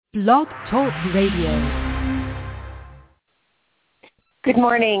Blog Talk Radio. Good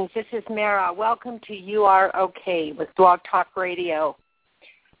morning. This is Mara. Welcome to You Are Okay with Blog Talk Radio.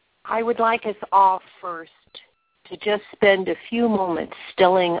 I would like us all first to just spend a few moments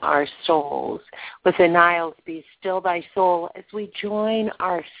stilling our souls with the Niles, Be Still Thy Soul, as we join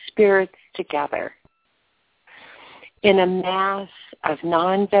our spirits together in a mass of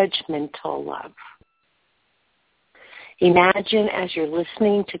non-judgmental love. Imagine as you're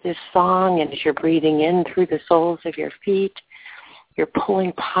listening to this song and as you're breathing in through the soles of your feet, you're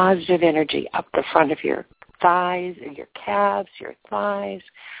pulling positive energy up the front of your thighs, your calves, your thighs,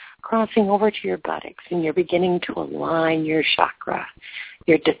 crossing over to your buttocks, and you're beginning to align your chakra,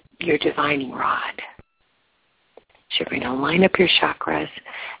 your divining rod. So you're going to line up your chakras,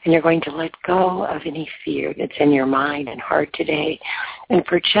 and you're going to let go of any fear that's in your mind and heart today. And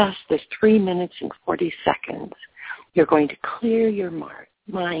for just this 3 minutes and 40 seconds, you're going to clear your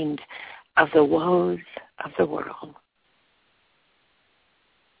mind of the woes of the world.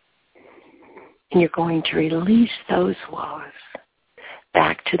 And you're going to release those woes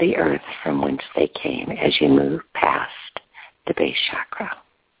back to the earth from whence they came as you move past the base chakra.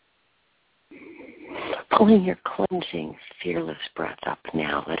 Pulling your cleansing, fearless breath up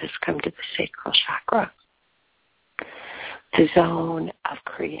now, let us come to the sacral chakra, the zone of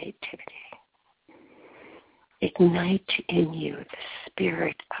creativity. Ignite in you the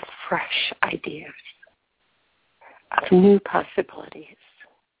spirit of fresh ideas, of new possibilities,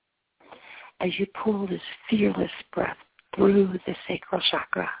 as you pull this fearless breath through the sacral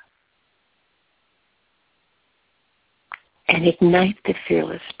chakra and ignite the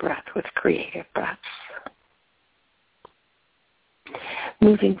fearless breath with creative breaths.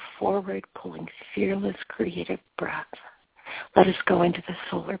 Moving forward, pulling fearless creative breath, let us go into the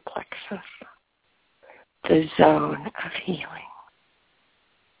solar plexus, the zone of healing.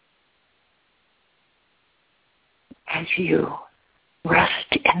 As you rest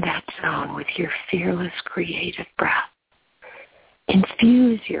in that zone with your fearless creative breath,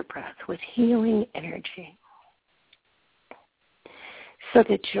 infuse your breath with healing energy so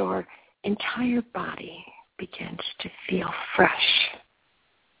that your entire body begins to feel fresh,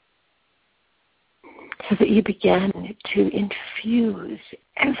 so that you begin to infuse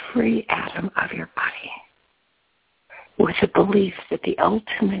every atom of your body with the belief that the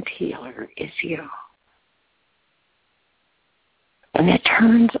ultimate healer is you. And that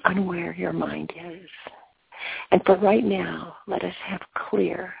turns on where your mind is. And for right now, let us have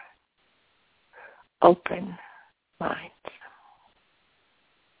clear, open minds.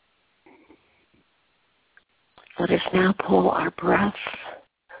 Let us now pull our breath,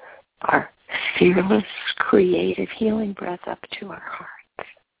 our fearless, creative, healing breath up to our heart.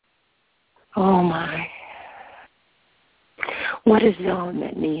 Oh my. What a zone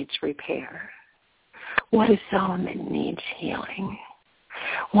that needs repair. What a zone that needs healing.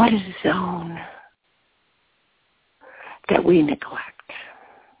 What a zone that we neglect.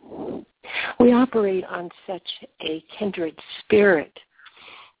 We operate on such a kindred spirit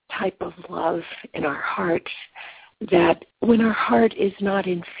type of love in our hearts that when our heart is not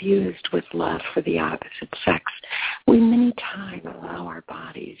infused with love for the opposite sex, we many times allow our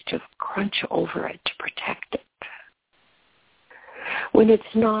bodies to crunch over it to protect it. When it's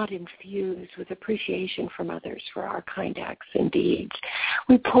not infused with appreciation from others for our kind acts and deeds,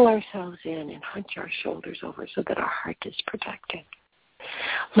 we pull ourselves in and hunch our shoulders over so that our heart is protected.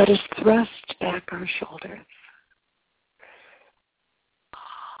 Let us thrust back our shoulders.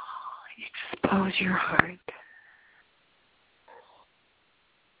 Expose your heart.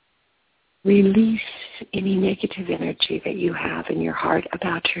 Release any negative energy that you have in your heart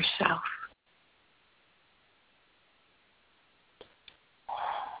about yourself.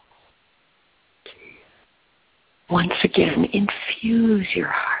 Once again, infuse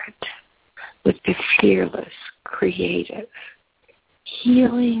your heart with the fearless, creative,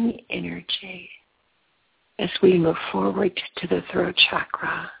 healing energy as we move forward to the throat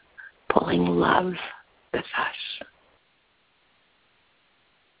chakra, pulling love with us.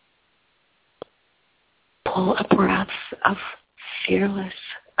 Pull a breath of fearless,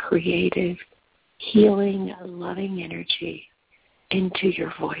 creative, healing, loving energy into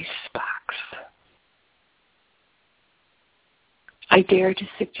your voice box. I dare to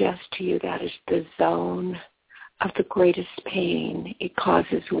suggest to you that is the zone of the greatest pain. It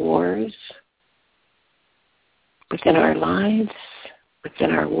causes wars within our lives,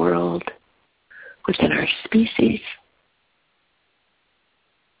 within our world, within our species.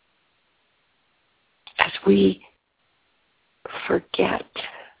 As we forget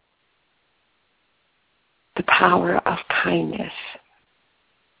the power of kindness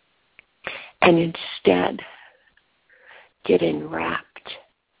and instead get enraptured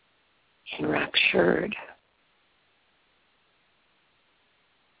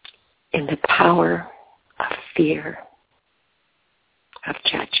in the power of fear, of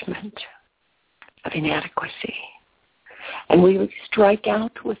judgment, of inadequacy. And we would strike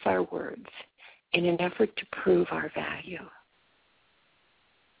out with our words in an effort to prove our value.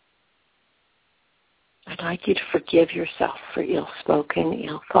 I'd like you to forgive yourself for ill-spoken,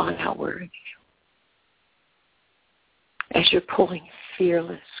 ill-thought-out words as you're pulling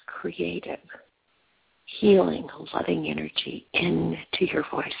fearless, creative, healing, loving energy into your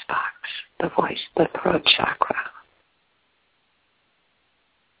voice box, the throat chakra.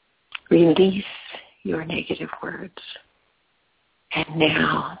 Release your negative words. And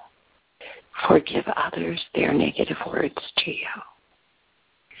now, forgive others their negative words to you.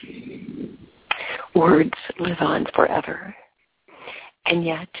 Words live on forever. And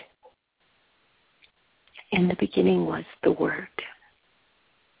yet, in the beginning was the Word.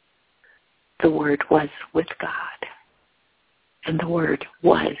 The Word was with God. And the Word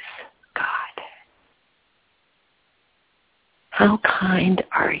was God. How kind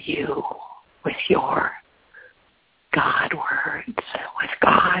are you with your God words, with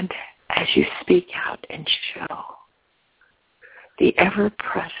God as you speak out and show the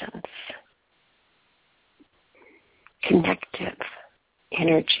ever-presence, connective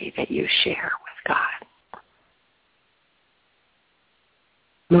energy that you share with God.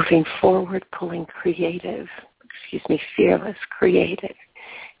 Moving forward, pulling fearless, creative,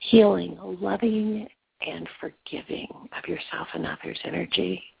 healing, loving, and forgiving of yourself and others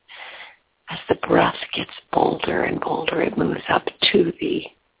energy. As the breath gets bolder and bolder, it moves up to the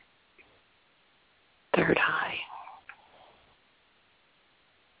third eye.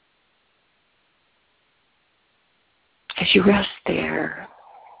 As you rest there,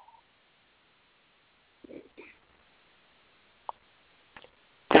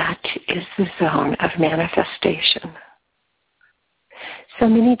 that is the zone of manifestation. So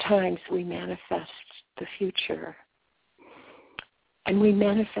many times we manifest the future, and we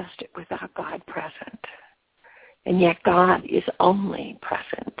manifest it without God present. And yet God is only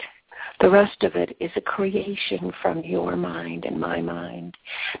present. The rest of it is a creation from your mind and my mind.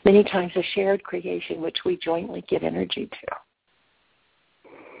 Many times a shared creation which we jointly give energy to.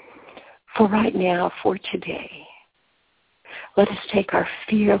 For right now, for today, let us take our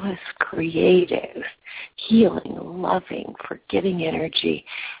fearless, creative, healing, loving, forgiving energy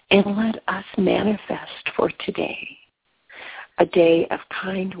and let us manifest for today a day of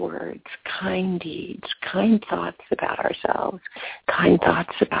kind words, kind deeds, kind thoughts about ourselves, kind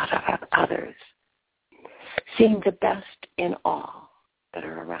thoughts about others, seeing the best in all that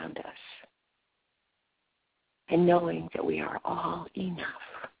are around us, and knowing that we are all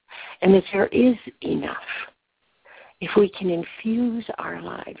enough, and that there is enough if we can infuse our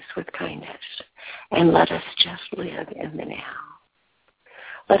lives with kindness and let us just live in the now.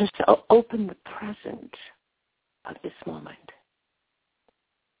 Let us open the present of this moment.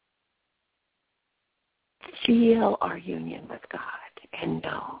 Feel our union with God and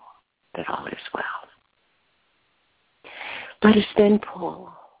know that all is well. Let us then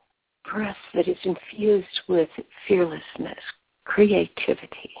pull breath that is infused with fearlessness,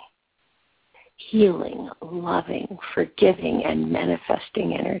 creativity, healing, loving, forgiving, and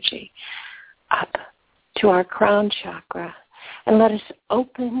manifesting energy up to our crown chakra, and let us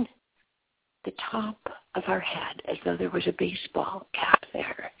open the top of our head as though there was a baseball cap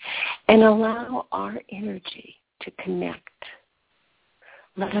there, and allow our energy to connect.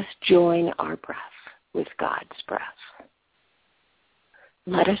 Let us join our breath with God's breath.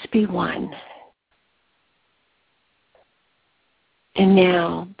 Let us be one. And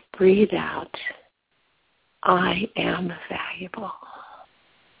now breathe out, I am valuable.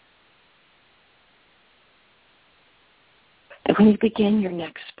 And when you begin your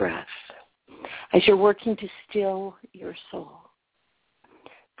next breath, as you're working to still your soul,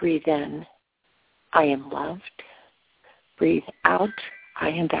 breathe in, I am loved. Breathe out, I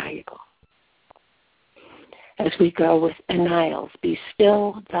am valuable. As we go with Aniles, be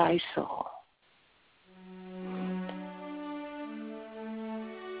still thy soul.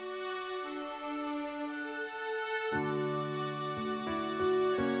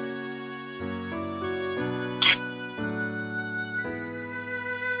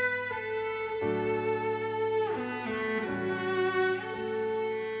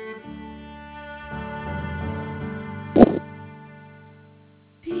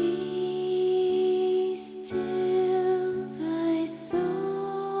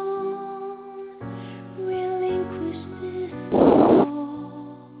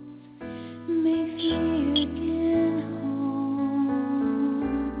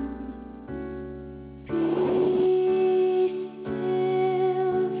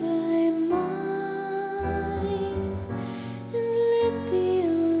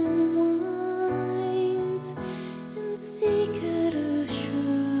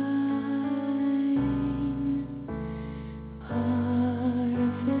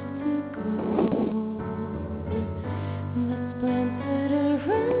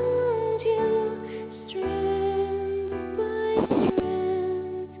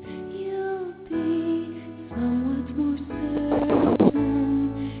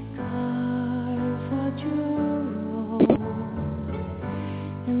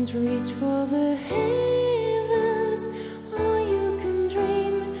 and reach for the heavens. All you can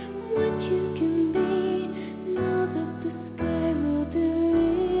dream, what you can be, know that the sky will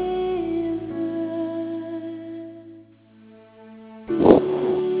deliver.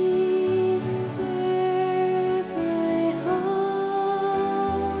 Peace serve thy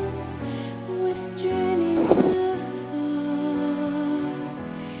heart with journeys afar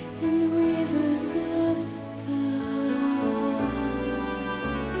and rivers of star.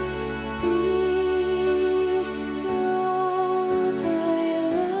 Peace through thy life,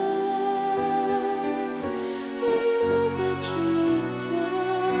 and know that ye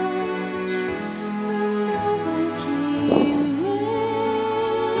touch, and know that ye melt.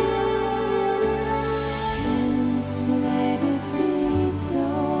 Hence let it be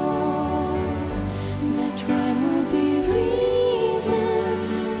so, that rhyme will be reason,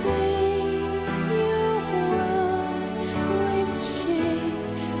 faith you will with shade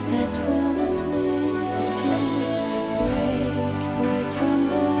that will not withstand. Break from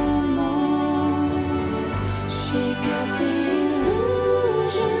the mold, shake out the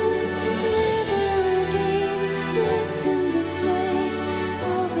illusion, live a dream, listen the flame.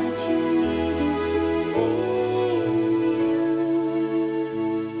 All that you need is within you.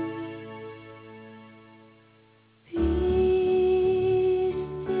 Peace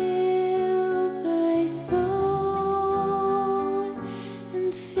still thy soul,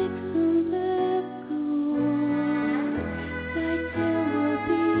 and fix on the goal. Thy tale will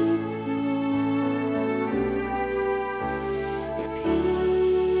be told. Peace still thy mind, make me one with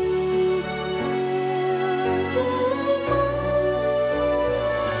the source of light.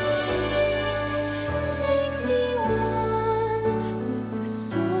 Make me one with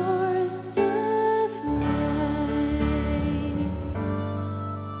the source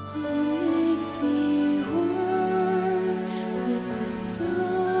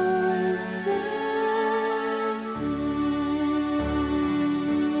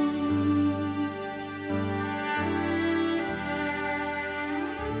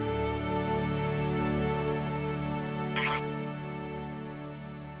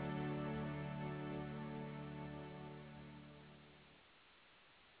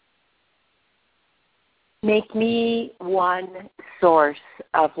Make me one source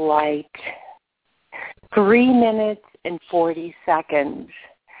of light. 3 minutes and 40 seconds.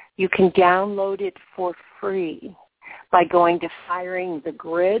 You can download it for free by going to Firing the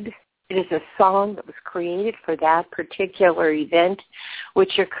Grid. It is a song that was created for that particular event,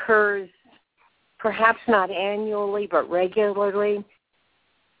 which occurs perhaps not annually but regularly.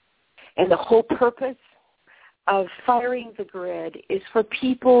 And the whole purpose of Firing the Grid is for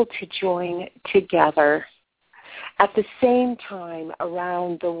people to join together at the same time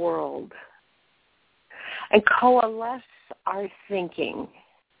around the world and coalesce our thinking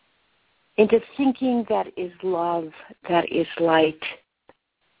into thinking that is love, that is light,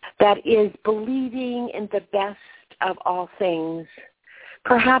 that is believing in the best of all things,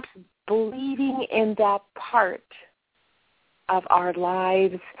 perhaps believing in that part of our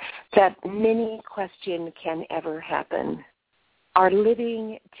lives that many question can ever happen, are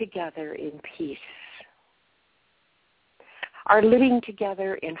living together in peace, are living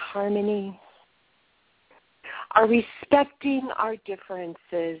together in harmony, are respecting our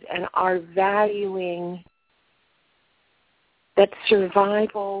differences and are valuing that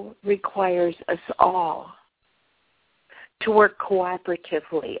survival requires us all to work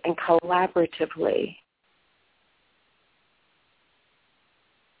cooperatively and collaboratively,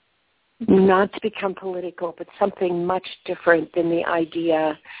 not to become political, but something much different than the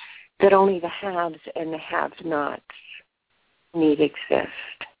idea that only the haves and the have-nots need exist,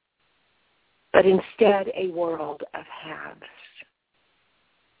 but instead a world of haves,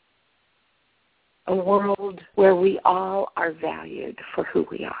 a world where we all are valued for who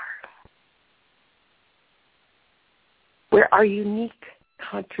we are, where our unique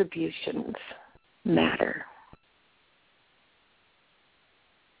contributions matter,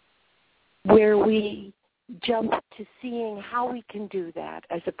 where we jump to seeing how we can do that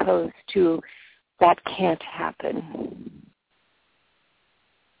as opposed to that can't happen.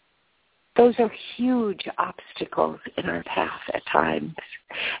 Those are huge obstacles in our path at times,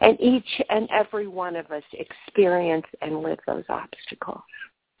 and each and every one of us experience and live those obstacles.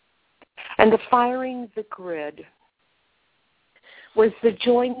 And the Firing the Grid was the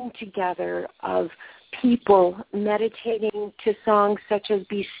joining together of people meditating to songs such as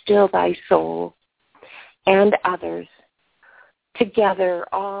Be Still Thy Soul and others together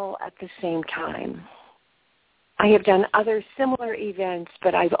all at the same time. I have done other similar events,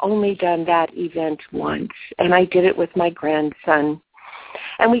 but I've only done that event once, and I did it with my grandson.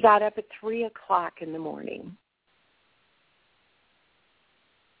 And we got up at 3 o'clock in the morning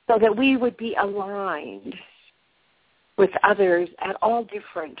so that we would be aligned with others at all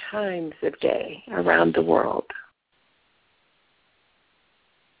different times of day around the world.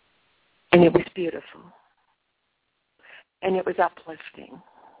 And it was beautiful. And it was uplifting.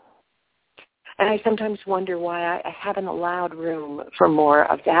 And I sometimes wonder why I haven't allowed room for more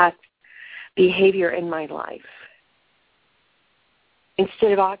of that behavior in my life.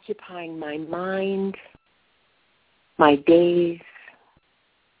 Instead of occupying my mind, my days,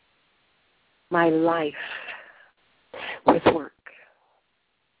 my life with work.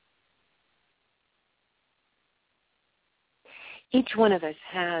 Each one of us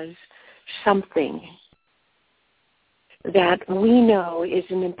has something that we know is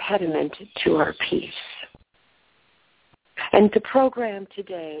an impediment to our peace. And the program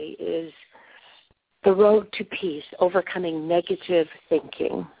today is The Road to Peace, Overcoming Negative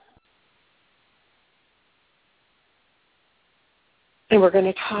Thinking. And we're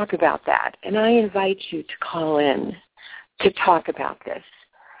going to talk about that. And I invite you to call in to talk about this.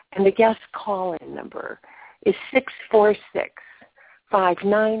 And the guest call-in number is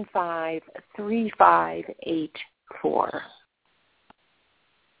 646-595-3584.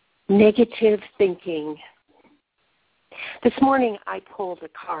 Negative thinking. This morning I pulled a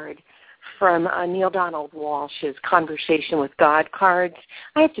card from Neil Donald Walsh's Conversation with God cards.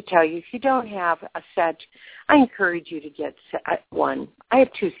 I have to tell you, if you don't have a set, I encourage you to get one. I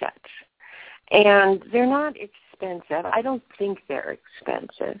have 2 sets. And they're not expensive. I don't think they're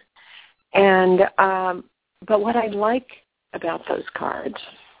expensive. And but what I like about those cards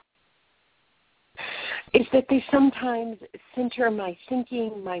is that they sometimes center my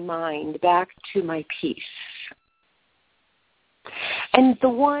thinking, my mind back to my peace. And the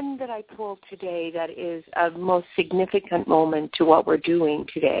one that I pulled today that is a most significant moment to what we're doing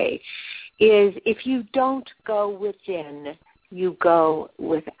today is, if you don't go within, you go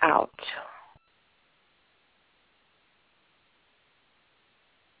without.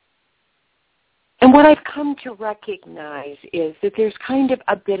 And what I've come to recognize is that there's kind of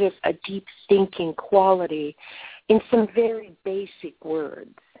a bit of a deep thinking quality in some very basic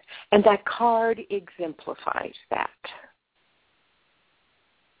words. And that card exemplifies that.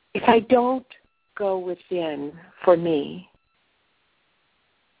 If I don't go within for me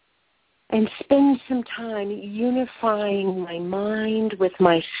and spend some time unifying my mind with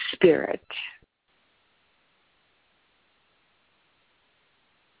my spirit,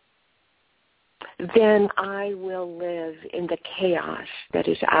 then I will live in the chaos that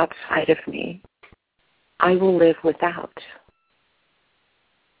is outside of me. I will live without.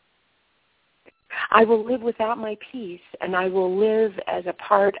 I will live without my peace, and I will live as a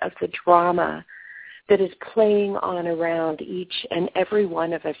part of the drama that is playing on around each and every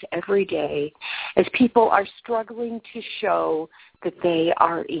one of us every day as people are struggling to show that they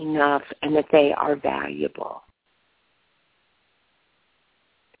are enough and that they are valuable.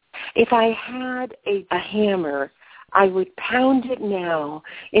 If I had a hammer, I would pound it now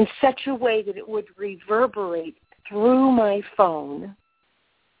in such a way that it would reverberate through my phone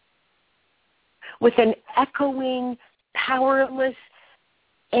with an echoing, powerless,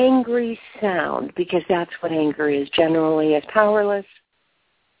 angry sound, because that's what anger is generally, as powerless.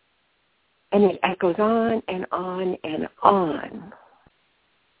 And it echoes on and on and on.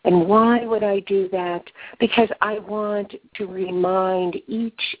 And why would I do that? Because I want to remind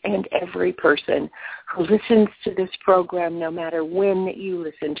each and every person who listens to this program, no matter when you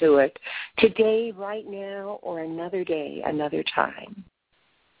listen to it, today, right now, or another day, another time.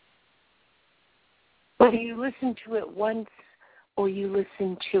 Whether you listen to it once or you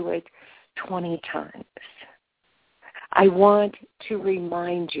listen to it 20 times, I want to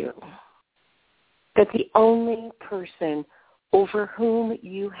remind you that the only person over whom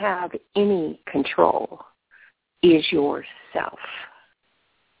you have any control is yourself.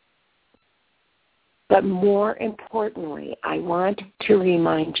 But more importantly, I want to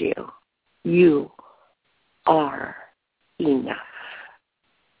remind you, you are enough.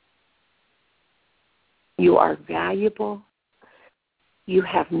 You are valuable. You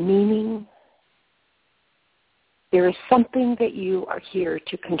have meaning. There is something that you are here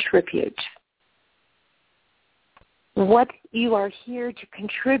to contribute. What you are here to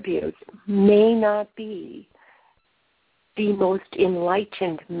contribute may not be the most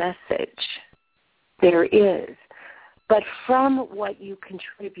enlightened message there is, but from what you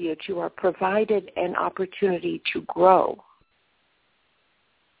contribute, you are provided an opportunity to grow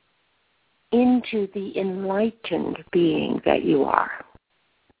into the enlightened being that you are.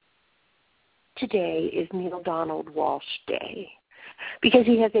 Today is Neil Donald Walsh Day, because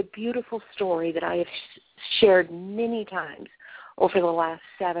he has a beautiful story that I have shared many times over the last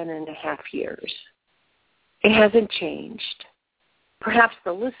 7.5 years. It hasn't changed. Perhaps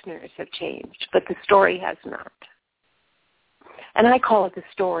the listeners have changed, but the story has not. And I call it the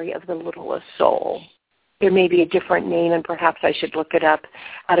story of the littlest soul. There may be a different name, and perhaps I should look it up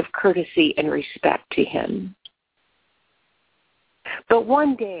out of courtesy and respect to him. But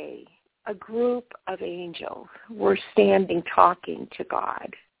one day, a group of angels were standing talking to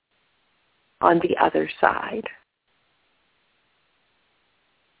God on the other side.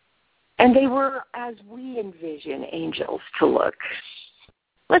 And they were as we envision angels to look.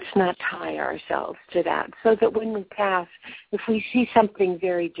 Let's not tie ourselves to that, so that when we pass, if we see something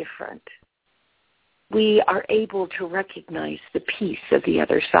very different, we are able to recognize the peace of the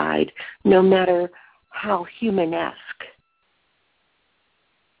other side, no matter how humanesque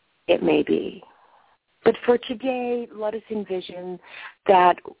it may be. But for today, let us envision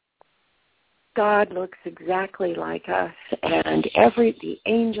that God looks exactly like us, and the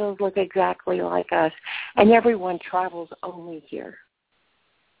angels look exactly like us, and everyone travels only here.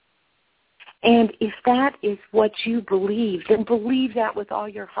 And if that is what you believe, then believe that with all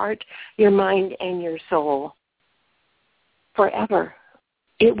your heart, your mind, and your soul forever.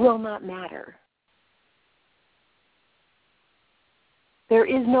 It will not matter. There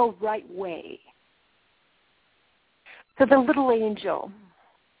is no right way. So the little angel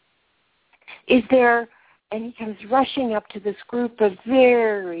is there, and he comes rushing up to this group of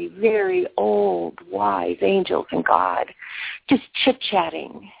very, very old, wise angels and God, just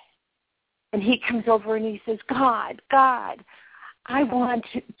chit-chatting. And he comes over and he says, God, I want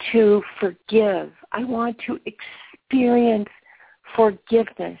to forgive. I want to experience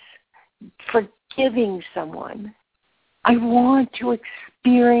forgiveness, forgiving someone. I want to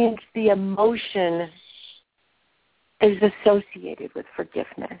experience the emotion that is associated with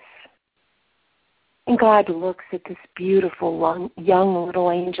forgiveness. And God looks at this beautiful young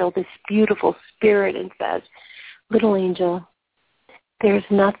little angel, this beautiful spirit, and says, little angel, there's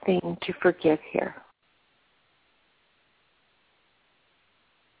nothing to forgive here.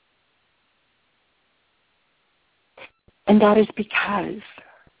 And that is because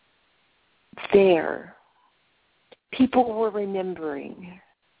there, people were remembering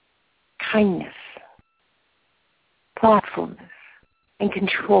kindness, thoughtfulness, and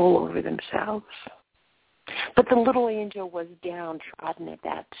control over themselves. But the little angel was downtrodden at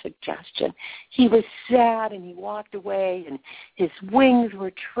that suggestion. He was sad, and he walked away, and his wings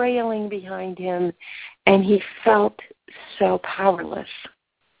were trailing behind him, and he felt so powerless.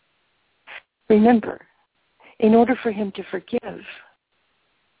 Remember, in order for him to forgive,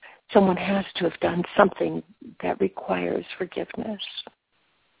 someone has to have done something that requires forgiveness.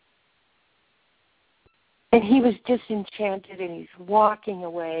 And he was disenchanted, and he's walking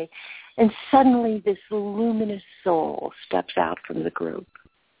away, and suddenly this luminous soul steps out from the group.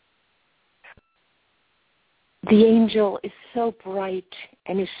 The angel is so bright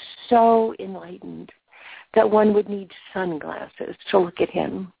and is so enlightened that one would need sunglasses to look at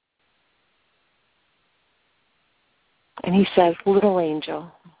him. And he says, little angel,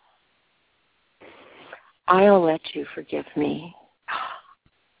 I'll let you forgive me.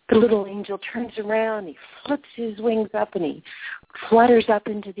 The little angel turns around, he flips his wings up, and he flutters up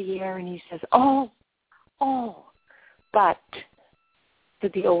into the air, and he says, oh, but,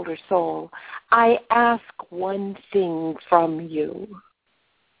 said the older soul, I ask one thing from you.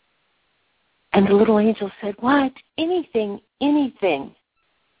 And the little angel said, what? Anything. And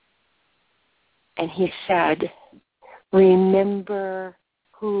he said, remember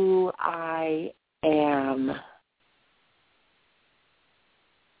who I am.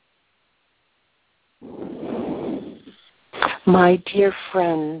 My dear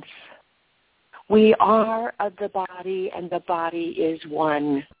friends, we are of the body, and the body is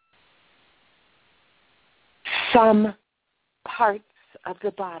one. Some parts of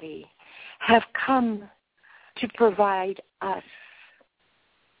the body have come to provide us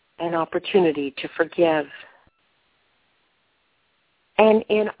an opportunity to forgive. And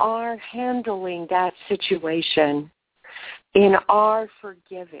in our handling that situation, in our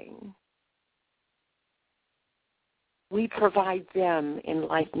forgiving, we provide them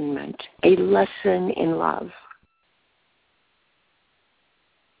enlightenment, a lesson in love.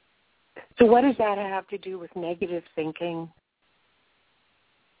 So what does that have to do with negative thinking?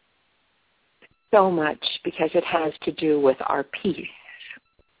 So much, because it has to do with our peace.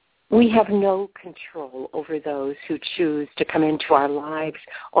 We have no control over those who choose to come into our lives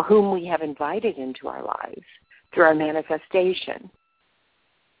or whom we have invited into our lives through our manifestation.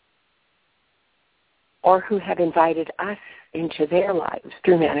 or who have invited us into their lives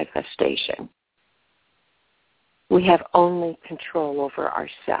through manifestation. We have only control over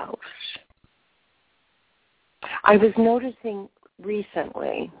ourselves. I was noticing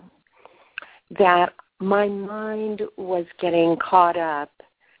recently that my mind was getting caught up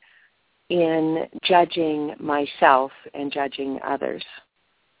in judging myself and judging others.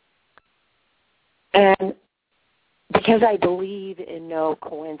 And because I believe in no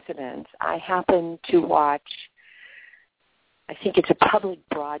coincidence, I happened to watch, I think it's a public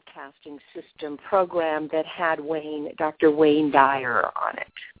broadcasting system program that had Dr. Wayne Dyer on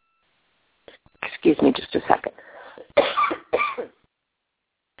it. Excuse me just a second.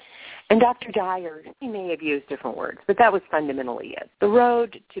 And Dr. Dyer, he may have used different words, but that was fundamentally it, the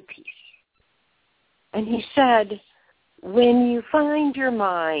road to peace. And he said, when you find your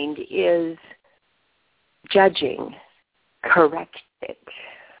mind is judging, correct it.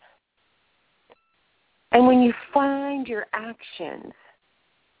 And when you find your actions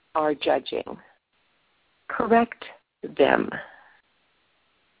are judging, correct them.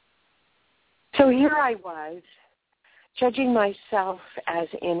 So here I was, judging myself as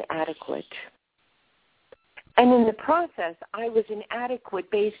inadequate. And in the process, I was inadequate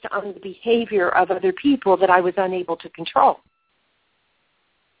based on the behavior of other people that I was unable to control.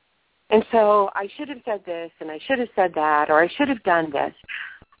 And so I should have said this, and I should have said that, or I should have done this.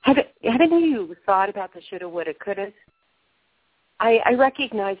 Haven't you thought about the shoulda, woulda, couldas? I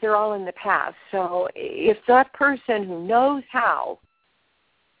recognize they're all in the past. So if that person who knows how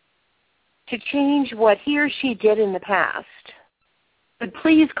to change what he or she did in the past, would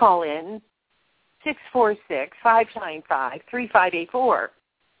please call in 646-595-3584.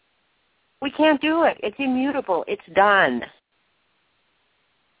 We can't do it. It's immutable. It's done.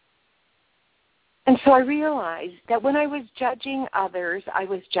 And so I realized that when I was judging others, I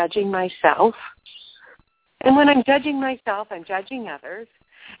was judging myself. And when I'm judging myself, I'm judging others.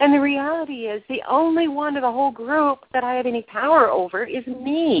 And the reality is the only one of the whole group that I have any power over is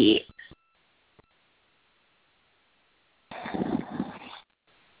me.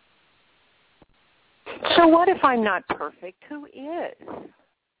 So what if I'm not perfect? Who is?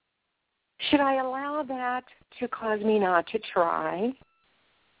 Should I allow that to cause me not to try?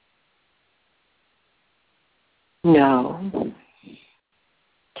 No.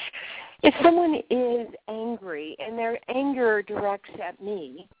 If someone is angry and their anger directs at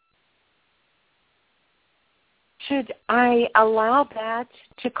me, should I allow that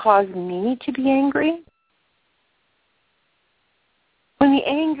to cause me to be angry? When the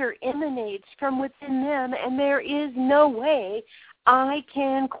anger emanates from within them and there is no way I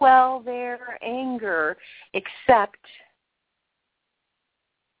can quell their anger except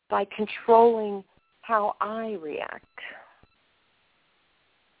by controlling how I react.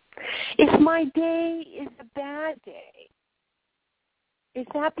 If my day is a bad day, is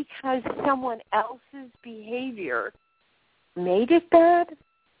that because someone else's behavior made it bad?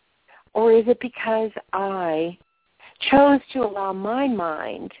 Or is it because I chose to allow my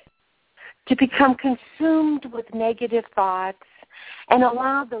mind to become consumed with negative thoughts and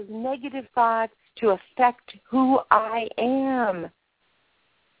allow those negative thoughts to affect who I am?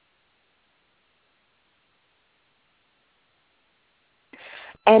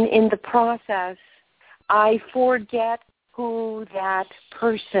 And in the process, I forget who that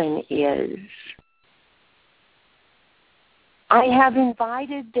person is. I have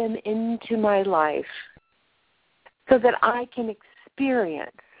invited them into my life so that I can experience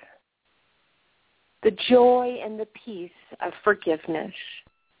the joy and the peace of forgiveness.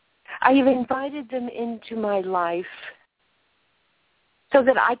 I have invited them into my life so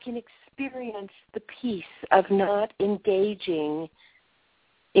that I can experience the peace of not engaging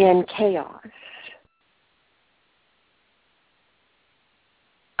in chaos.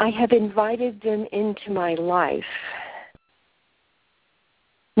 I have invited them into my life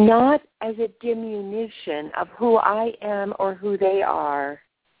not as a diminution of who I am or who they are,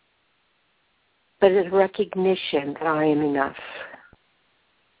 but as recognition that I am enough.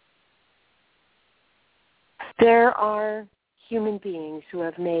 There are human beings who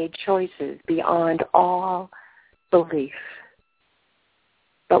have made choices beyond all belief,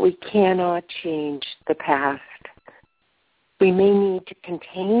 but we cannot change the past. We may need to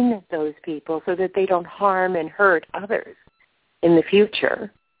contain those people so that they don't harm and hurt others in the future.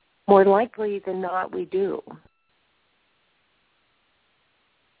 More likely than not, we do.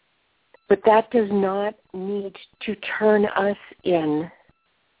 But that does not need to turn us in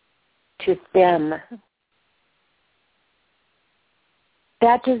to them.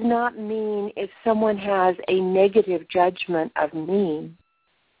 That does not mean if someone has a negative judgment of me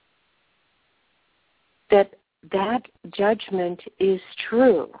that judgment is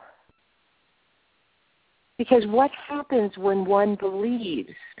true. Because what happens when one believes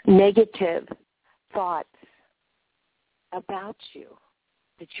negative thoughts about you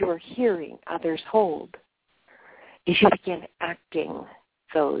that you're hearing others hold is you begin acting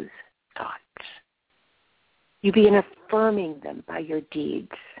those thoughts. You begin affirming them by your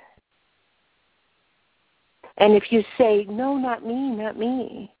deeds. And if you say, no, not me, not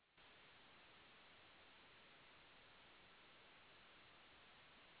me,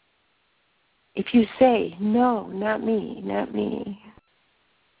 if you say, no, not me, not me,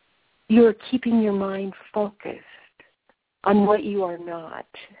 you are keeping your mind focused on what you are not,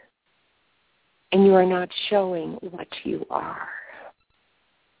 and you are not showing what you are.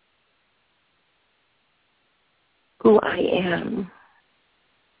 Who I am.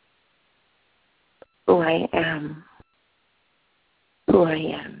 Who I am. Who I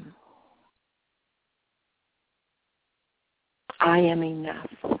am. I am enough.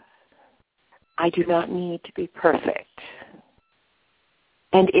 I do not need to be perfect.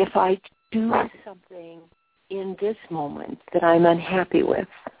 And if I do something in this moment that I'm unhappy with,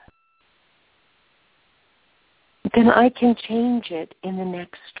 then I can change it in the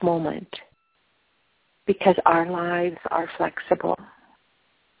next moment because our lives are flexible.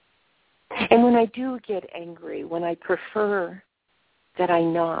 And when I do get angry, when I prefer that I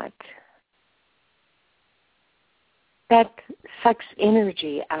not, that sucks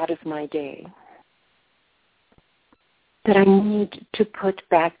energy out of my day that I need to put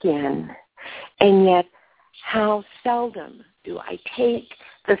back in. And yet, how seldom do I take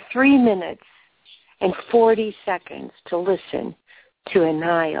the 3 minutes and 40 seconds to listen to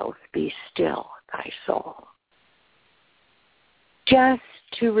Anios, Be Still Thy Soul. Just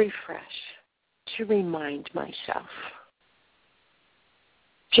to refresh, to remind myself,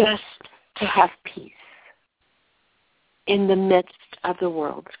 just to have peace in the midst of the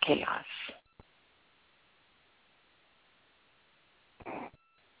world's chaos.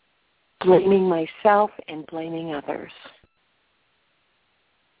 Blaming myself and blaming others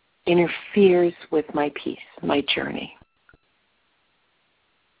interferes with my peace, my journey.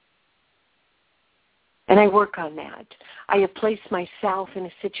 And I work on that. I have placed myself in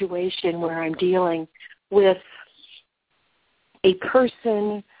a situation where I'm dealing with a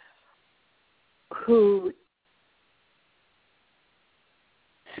person who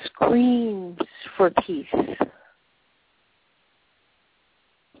screams for peace,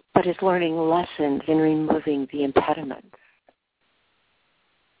 but is learning lessons in removing the impediments.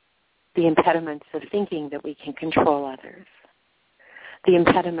 The impediments of thinking that we can control others. The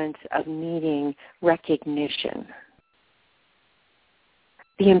impediments of needing recognition.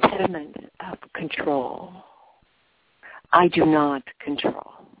 The impediment of control. I do not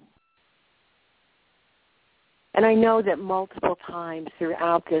control. And I know that multiple times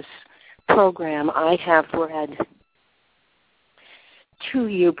throughout this program I have read to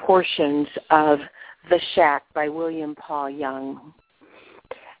you portions of The Shack by William Paul Young.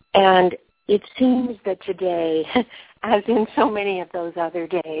 And it seems that today, as in so many of those other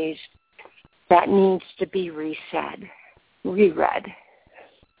days, that needs to be reread.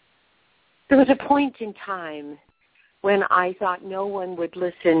 There was a point in time when I thought no one would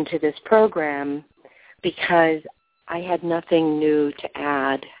listen to this program because I had nothing new to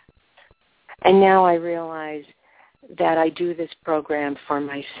add. And now I realize that I do this program for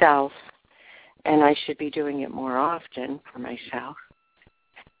myself, and I should be doing it more often for myself.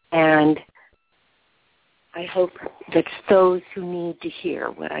 And I hope that those who need to hear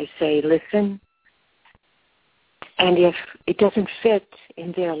what I say listen. And if it doesn't fit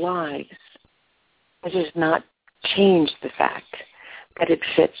in their lives, it does not change the fact that it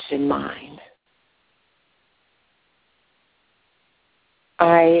fits in mine.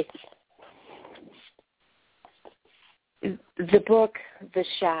 The book, The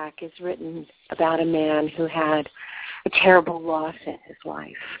Shack, is written about a man who had a terrible loss in his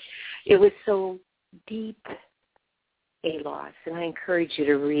life. It was so deep a loss, and I encourage you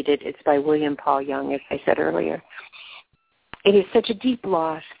to read it. It's by William Paul Young, as I said earlier. It is such a deep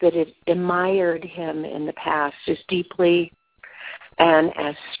loss that it admired him in the past as deeply and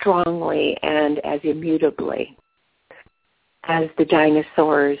as strongly and as immutably as the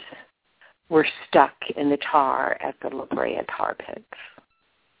dinosaurs were stuck in the tar at the La Brea tar pits.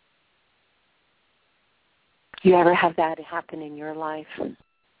 You ever have that happen in your life?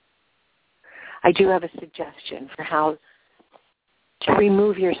 I do have a suggestion for how to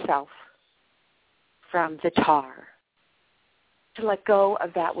remove yourself from the tar, to let go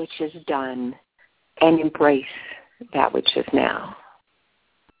of that which is done and embrace that which is now.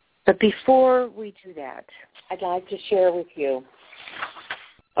 But before we do that, I'd like to share with you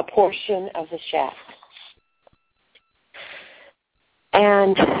a portion of the shack.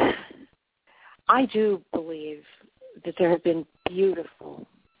 And I do believe that there have been beautiful,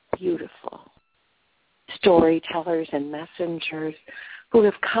 beautiful storytellers and messengers who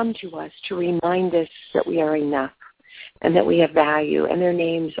have come to us to remind us that we are enough and that we have value. And their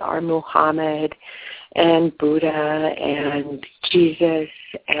names are Muhammad and Buddha and Jesus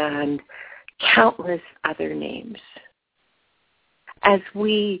and countless other names. As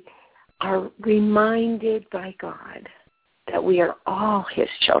we are reminded by God that we are all his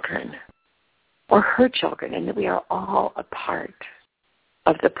children or her children and that we are all a part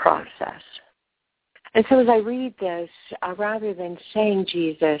of the process. And so as I read this, rather than saying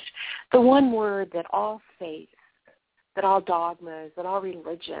Jesus, the one word that all faiths, that all dogmas, that all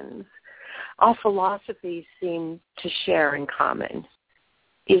religions, all philosophies seem to share in common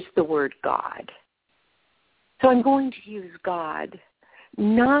is the word God. So I'm going to use God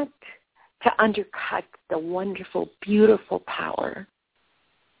not to undercut the wonderful, beautiful power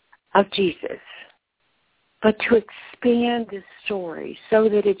of Jesus, but to expand this story so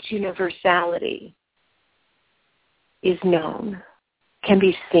that its universality is known, can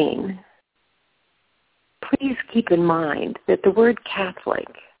be seen. Please keep in mind that the word Catholic,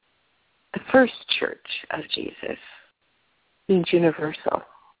 the first church of Jesus, means universal.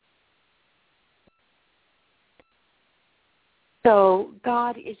 So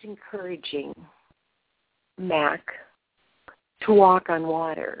God is encouraging Mac to walk on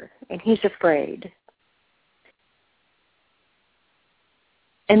water, and he's afraid.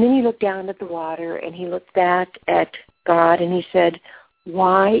 And then he looked down at the water, and he looked back at God, and he said,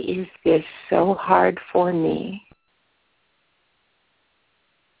 "Why is this so hard for me?"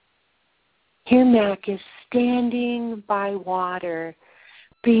 Here Mac is standing by water,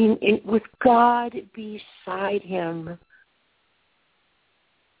 with God beside him.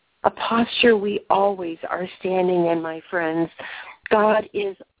 A posture we always are standing in, my friends. God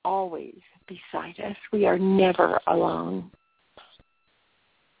is always beside us. We are never alone.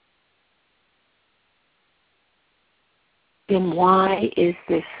 Then why is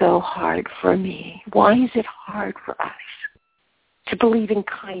this so hard for me? Why is it hard for us to believe in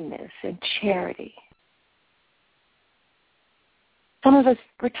kindness and charity? Some of us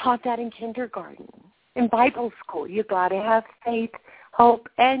were taught that in kindergarten. In Bible school, you got to have faith, hope,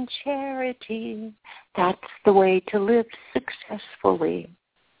 and charity. That's the way to live successfully.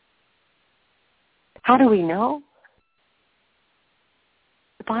 How do we know?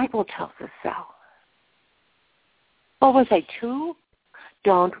 The Bible tells us so. What was I, 2?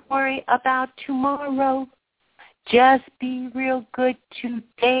 Don't worry about tomorrow. Just be real good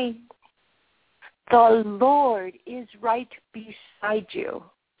today. The Lord is right beside you.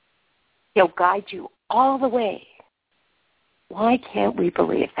 He'll guide you all the way. Why can't we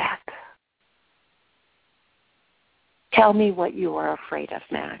believe that? Tell me what you are afraid of,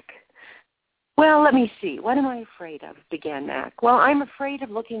 Mac. Well, let me see. What am I afraid of? Began Mac. Well, I'm afraid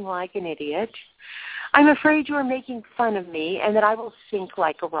of looking like an idiot. I'm afraid you are making fun of me and that I will sink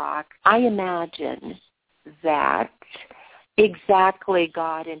like a rock. I imagine that. Exactly,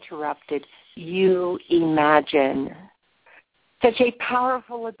 God interrupted. You imagine. Such a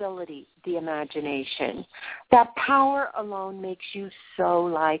powerful ability, the imagination. That power alone makes you so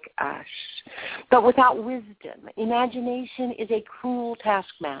like us. But without wisdom, imagination is a cruel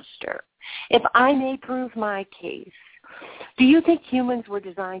taskmaster. If I may prove my case, do you think humans were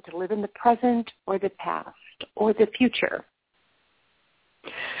designed to live in the present or the past or the future?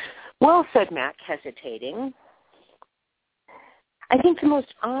 Well, said Mac, hesitating, I think the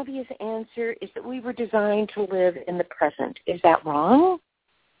most obvious answer is that we were designed to live in the present. Is that wrong?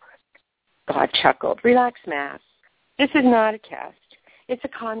 God chuckled. Relax, Mac. This is not a test. It's a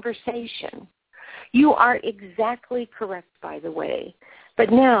conversation. You are exactly correct, by the way.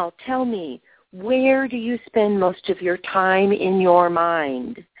 But now, tell me, where do you spend most of your time in your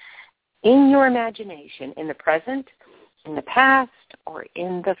mind? In your imagination, in the present, in the past, or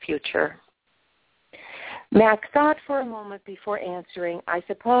in the future? Mac thought for a moment before answering. I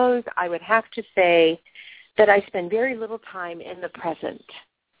suppose I would have to say that I spend very little time in the present.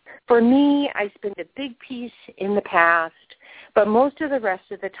 For me, I spend a big piece in the past, but most of the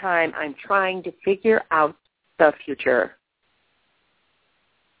rest of the time I'm trying to figure out the future.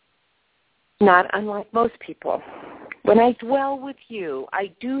 Not unlike most people. When I dwell with you, I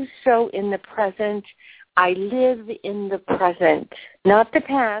do so in the present. I live in the present, not the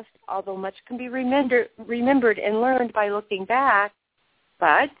past, although much can be remembered and learned by looking back,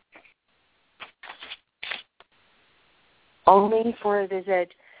 but only for a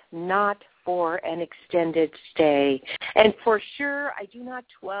visit not for an extended stay. And for sure, I do not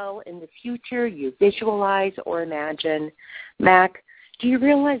dwell in the future you visualize or imagine. Mac, do you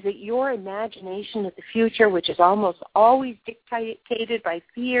realize that your imagination of the future, which is almost always dictated by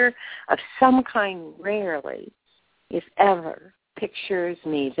fear of some kind, rarely, if ever, pictures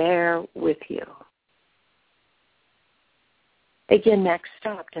me there with you? Again, Max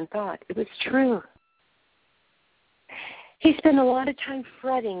stopped and thought it was true. He spent a lot of time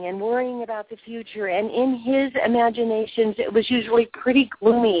fretting and worrying about the future, and in his imaginations, it was usually pretty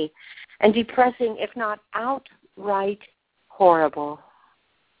gloomy and depressing, if not outright horrible.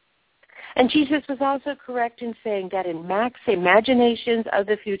 And Jesus was also correct in saying that in Mac's imaginations of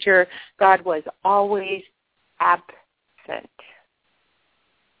the future, God was always absent.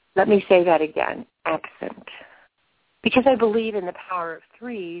 Let me say that again, absent. Because I believe in the power of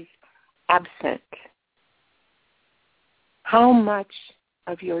threes, absent. How much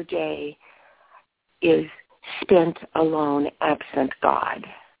of your day is spent alone, absent God?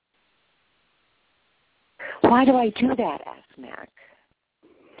 Why do I do that, asked Mac.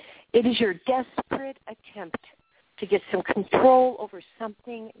 It is your desperate attempt to get some control over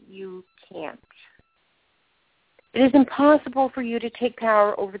something you can't. It is impossible for you to take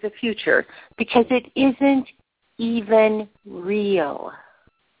power over the future because it isn't even real.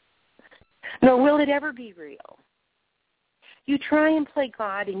 Nor will it ever be real. You try and play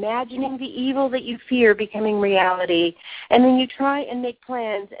God, imagining the evil that you fear becoming reality, and then you try and make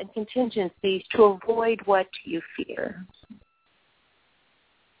plans and contingencies to avoid what you fear.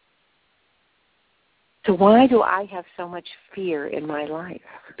 So why do I have so much fear in my life?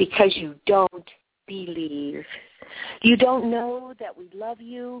 Because you don't believe. You don't know that we love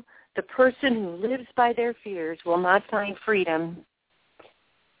you. The person who lives by their fears will not find freedom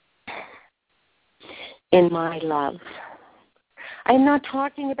in my love. I am not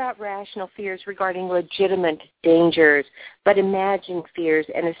talking about rational fears regarding legitimate dangers, but imagined fears,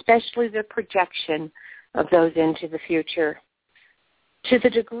 and especially the projection of those into the future. To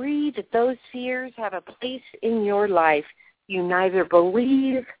the degree that those fears have a place in your life, you neither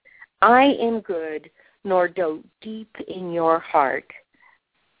believe I am good, nor do deep in your heart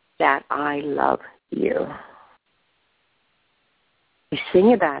that I love you. You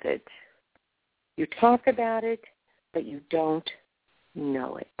sing about it, you talk about it, but you don't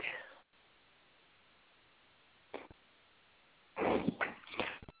know it.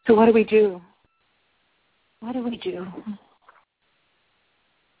 So what do we do? What do we do?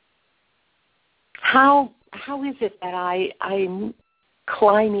 How is it that I'm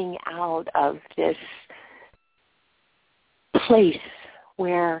climbing out of this place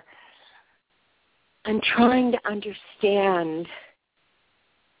where I'm trying to understand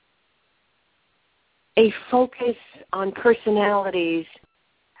a focus on personalities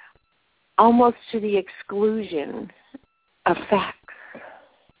almost to the exclusion of facts?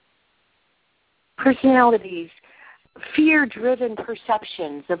 Personalities, fear-driven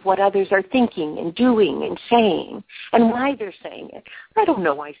perceptions of what others are thinking and doing and saying and why they're saying it. I don't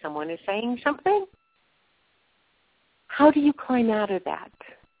know why someone is saying something. How do you climb out of that?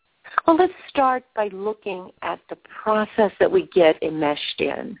 Well, let's start by looking at the process that we get enmeshed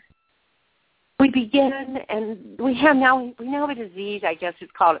in. We begin, and we now have a disease, I guess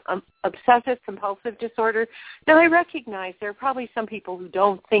it's called obsessive-compulsive disorder. Now, I recognize there are probably some people who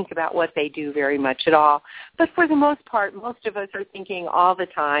don't think about what they do very much at all. But for the most part, most of us are thinking all the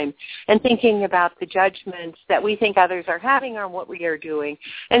time and thinking about the judgments that we think others are having on what we are doing.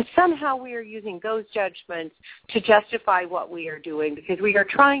 And somehow we are using those judgments to justify what we are doing because we are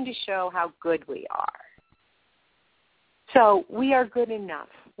trying to show how good we are. So we are good enough.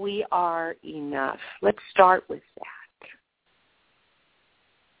 We are enough. Let's start with that.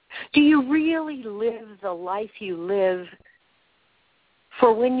 Do you really live the life you live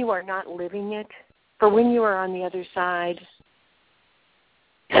for when you are not living it, for when you are on the other side?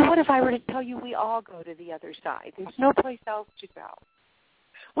 And what if I were to tell you we all go to the other side? There's no place else to go.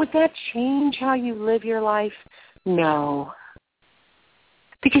 Would that change how you live your life? No.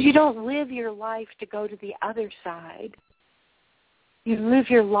 Because you don't live your life to go to the other side. You live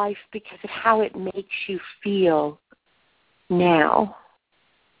your life because of how it makes you feel now.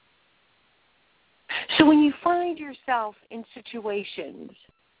 So when you find yourself in situations,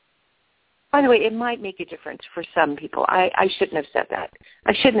 by the way, it might make a difference for some people. I shouldn't have said that.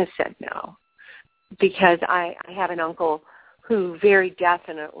 I shouldn't have said no, because I have an uncle who very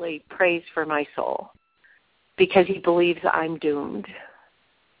definitely prays for my soul because he believes I'm doomed.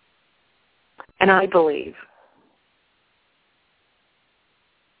 And I believe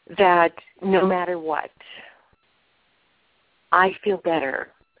that no matter what, I feel better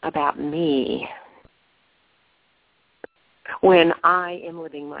about me when I am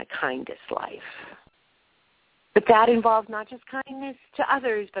living my kindest life. But that involves not just kindness to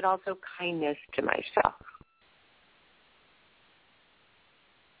others, but also kindness to myself.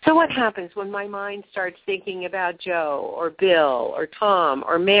 So what happens when my mind starts thinking about Joe or Bill or Tom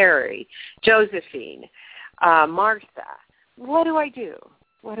or Mary, Josephine, Martha? What do I do?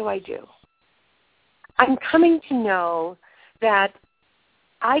 What do I do? I'm coming to know that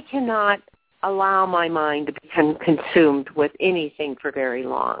I cannot allow my mind to become consumed with anything for very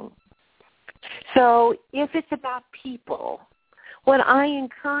long. So if it's about people, what I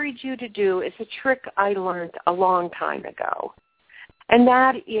encourage you to do is a trick I learned a long time ago. And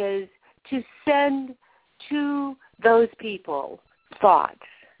that is to send to those people thoughts.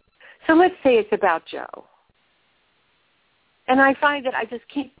 So let's say it's about Joe. And I find that I just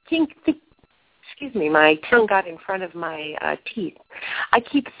keep excuse me, my tongue got in front of my teeth. I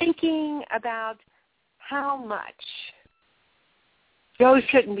keep thinking about how much Joe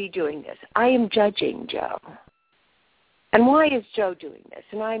shouldn't be doing this. I am judging Joe. And why is Joe doing this?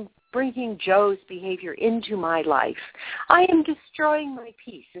 And I'm bringing Joe's behavior into my life. I am destroying my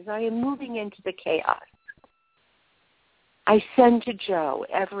peace as I am moving into the chaos. I send to Joe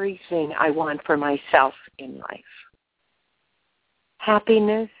everything I want for myself in life.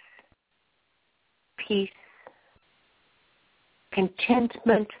 Happiness, peace,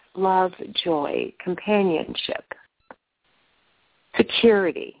 contentment, love, joy, companionship,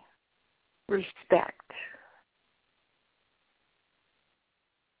 security, respect.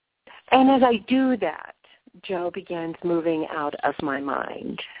 And as I do that, Joe begins moving out of my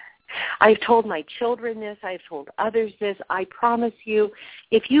mind. I've told my children this. I've told others this. I promise you,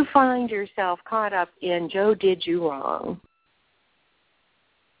 if you find yourself caught up in Joe did you wrong,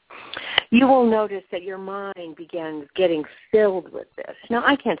 you will notice that your mind begins getting filled with this. Now,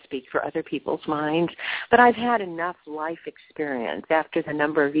 I can't speak for other people's minds, but I've had enough life experience after the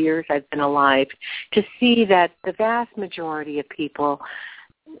number of years I've been alive to see that the vast majority of people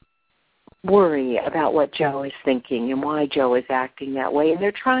worry about what Joe is thinking and why Joe is acting that way. And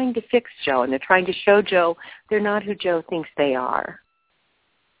they're trying to fix Joe, and they're trying to show Joe they're not who Joe thinks they are.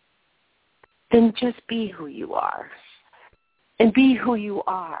 Then just be who you are. And be who you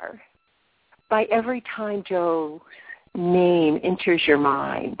are by every time Joe's name enters your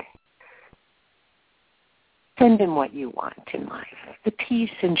mind. Send him what you want in life, the peace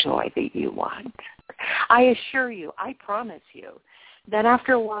and joy that you want. I assure you, I promise you, that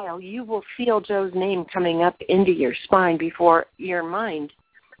after a while you will feel Joe's name coming up into your spine before your mind,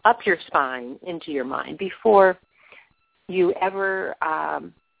 up your spine into your mind, before you ever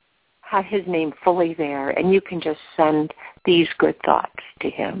have his name fully there, and you can just send these good thoughts to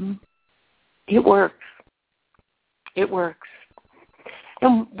him. It works. It works.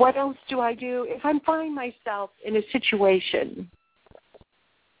 And what else do I do? If I find myself in a situation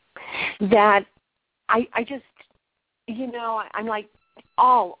that I just, I'm like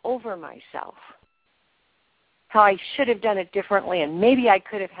all over myself, how I should have done it differently, and maybe I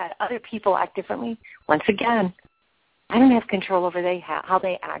could have had other people act differently. Once again, I don't have control over how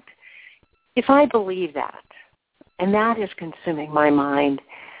they act. If I believe that, and that is consuming my mind,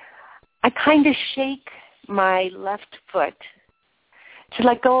 I kind of shake my left foot to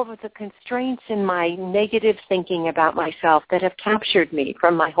let go of the constraints in my negative thinking about myself that have captured me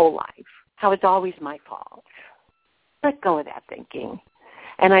from my whole life, how it's always my fault. Let go of that thinking.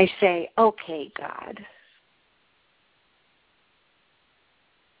 And I say, okay, God,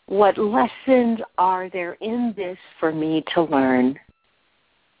 what lessons are there in this for me to learn?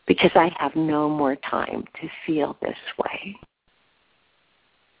 Because I have no more time to feel this way.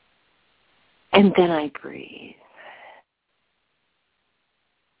 And then I breathe.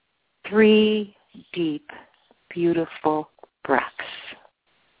 3 deep, beautiful breaths.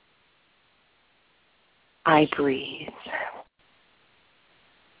 I breathe.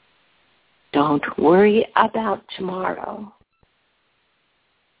 Don't worry about tomorrow.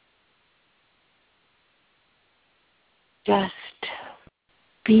 Just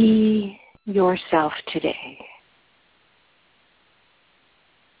be yourself today.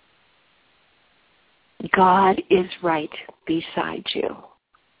 God is right beside you.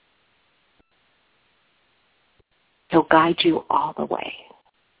 He'll guide you all the way.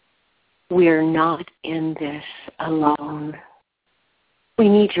 We're not in this alone. We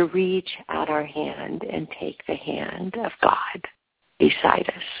need to reach out our hand and take the hand of God beside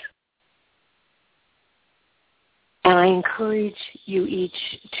us. And I encourage you each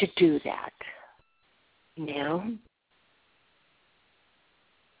to do that now.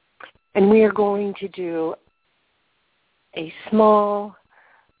 And we are going to do a small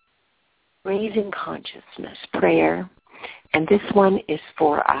raising consciousness prayer. And this one is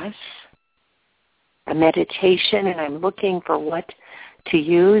for us, a meditation, and I'm looking for what to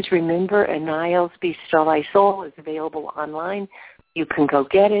use. Remember, Anil's Be Still Thy Soul is available online. You can go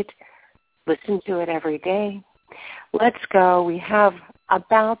get it. Listen to it every day. Let's go. We have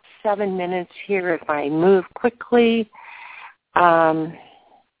about 7 minutes here if I move quickly.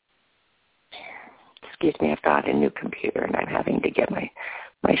 Excuse me, I've got a new computer and I'm having to get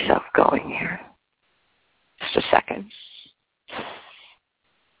myself going here. Just a second.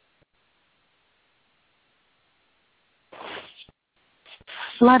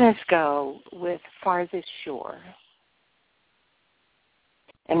 Let us go with Farthest Shore.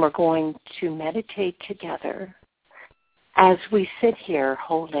 And we're going to meditate together as we sit here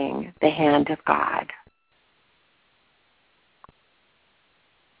holding the hand of God.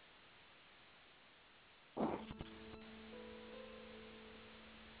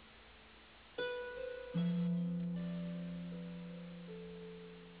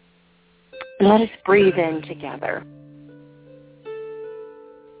 And let us breathe in together.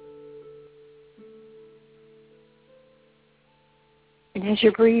 And as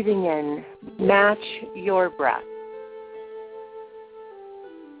you're breathing in, match your breath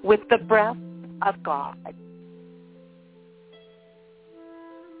with the breath of God.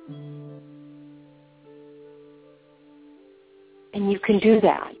 And you can do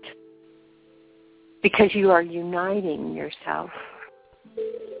that because you are uniting yourself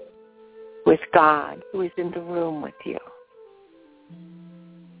with God, who is in the room with you.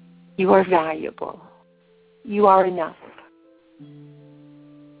 You are valuable. You are enough.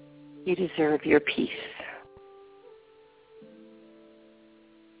 You deserve your peace.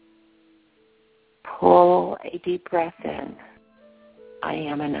 Pull a deep breath in. I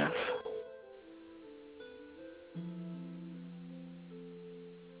am enough.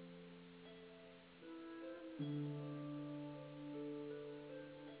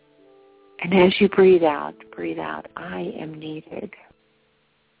 And as you breathe out, I am needed.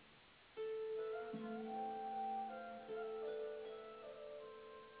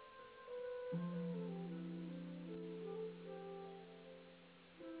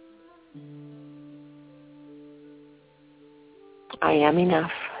 I am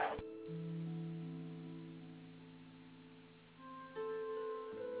enough.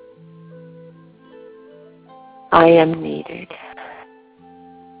 I am needed.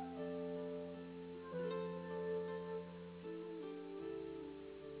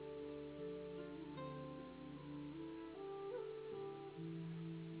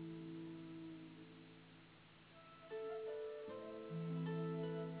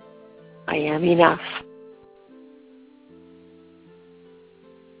 I am enough.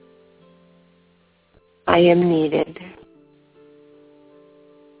 I am needed.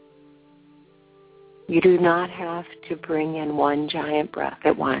 You do not have to bring in one giant breath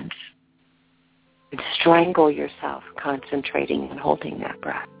at once and strangle yourself concentrating and holding that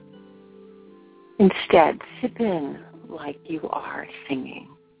breath. Instead, sip in like you are singing,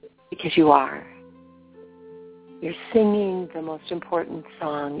 because you are. You're singing the most important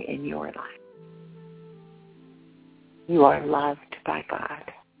song in your life. You are loved by God.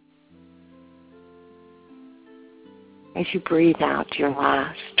 As you breathe out your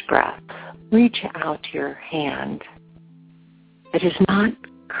last breath, reach out your hand that is not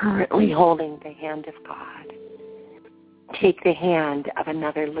currently holding the hand of God. Take the hand of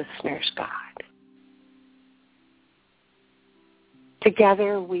another listener's God.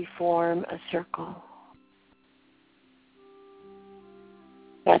 Together we form a circle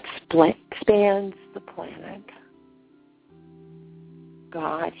that spans the planet.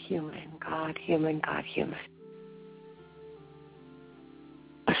 God, human, God, human, God, human.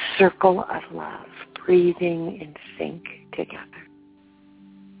 A circle of love, breathing in sync together.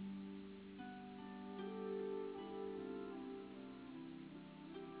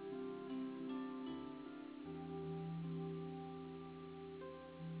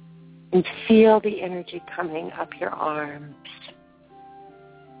 And feel the energy coming up your arms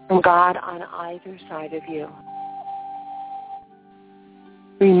from God on either side of you,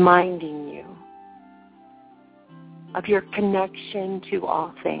 reminding you of your connection to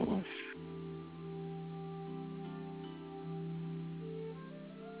all things,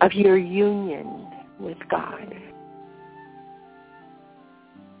 of your union with God.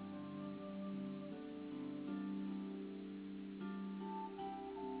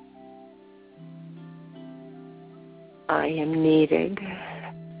 I am needed.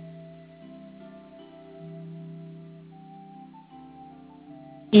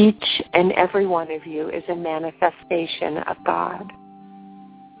 Each and every one of you is a manifestation of God.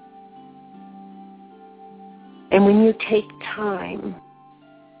 And when you take time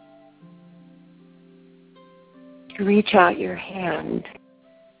to reach out your hand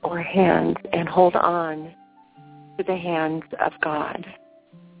or hands and hold on to the hands of God,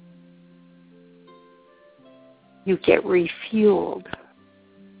 you get refueled.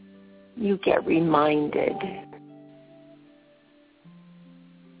 You get reminded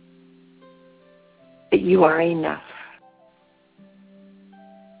that you are enough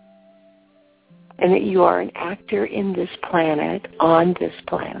and that you are an actor in this planet, on this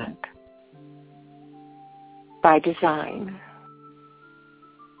planet, by design,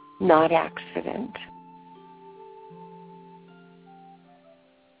 not accident.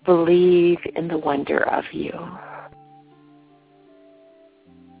 Believe in the wonder of you.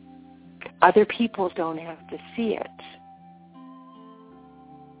 Other people don't have to see it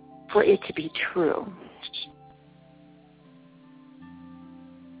for it to be true.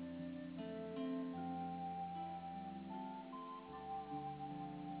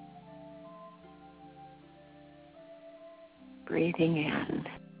 Breathing in,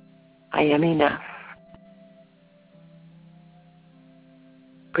 I am enough.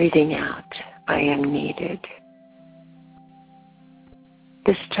 Breathing out, I am needed.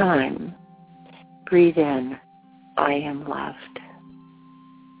 This time, breathe in, I am loved.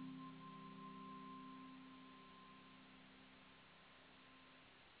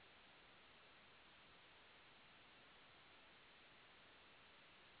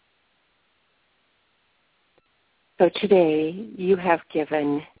 So today, you have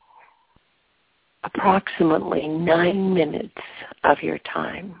given approximately 9 minutes of your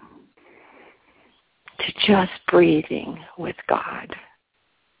time to just breathing with God.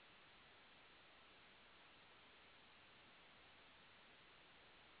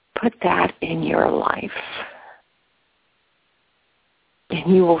 Put that in your life,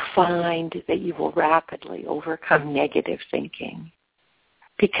 and you will find that you will rapidly overcome negative thinking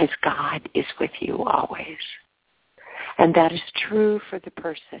because God is with you always. And that is true for the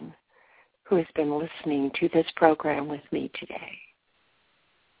person who has been listening to this program with me today,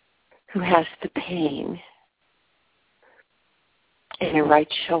 who has the pain in the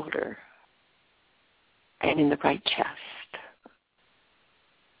right shoulder and in the right chest.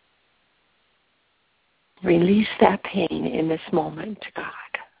 Release that pain in this moment to God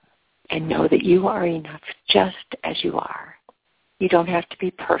and know that you are enough just as you are. You don't have to be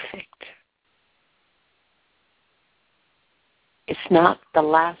perfect. It's not the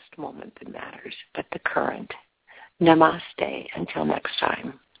last moment that matters, but the current. Namaste. Until next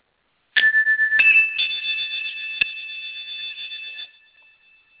time.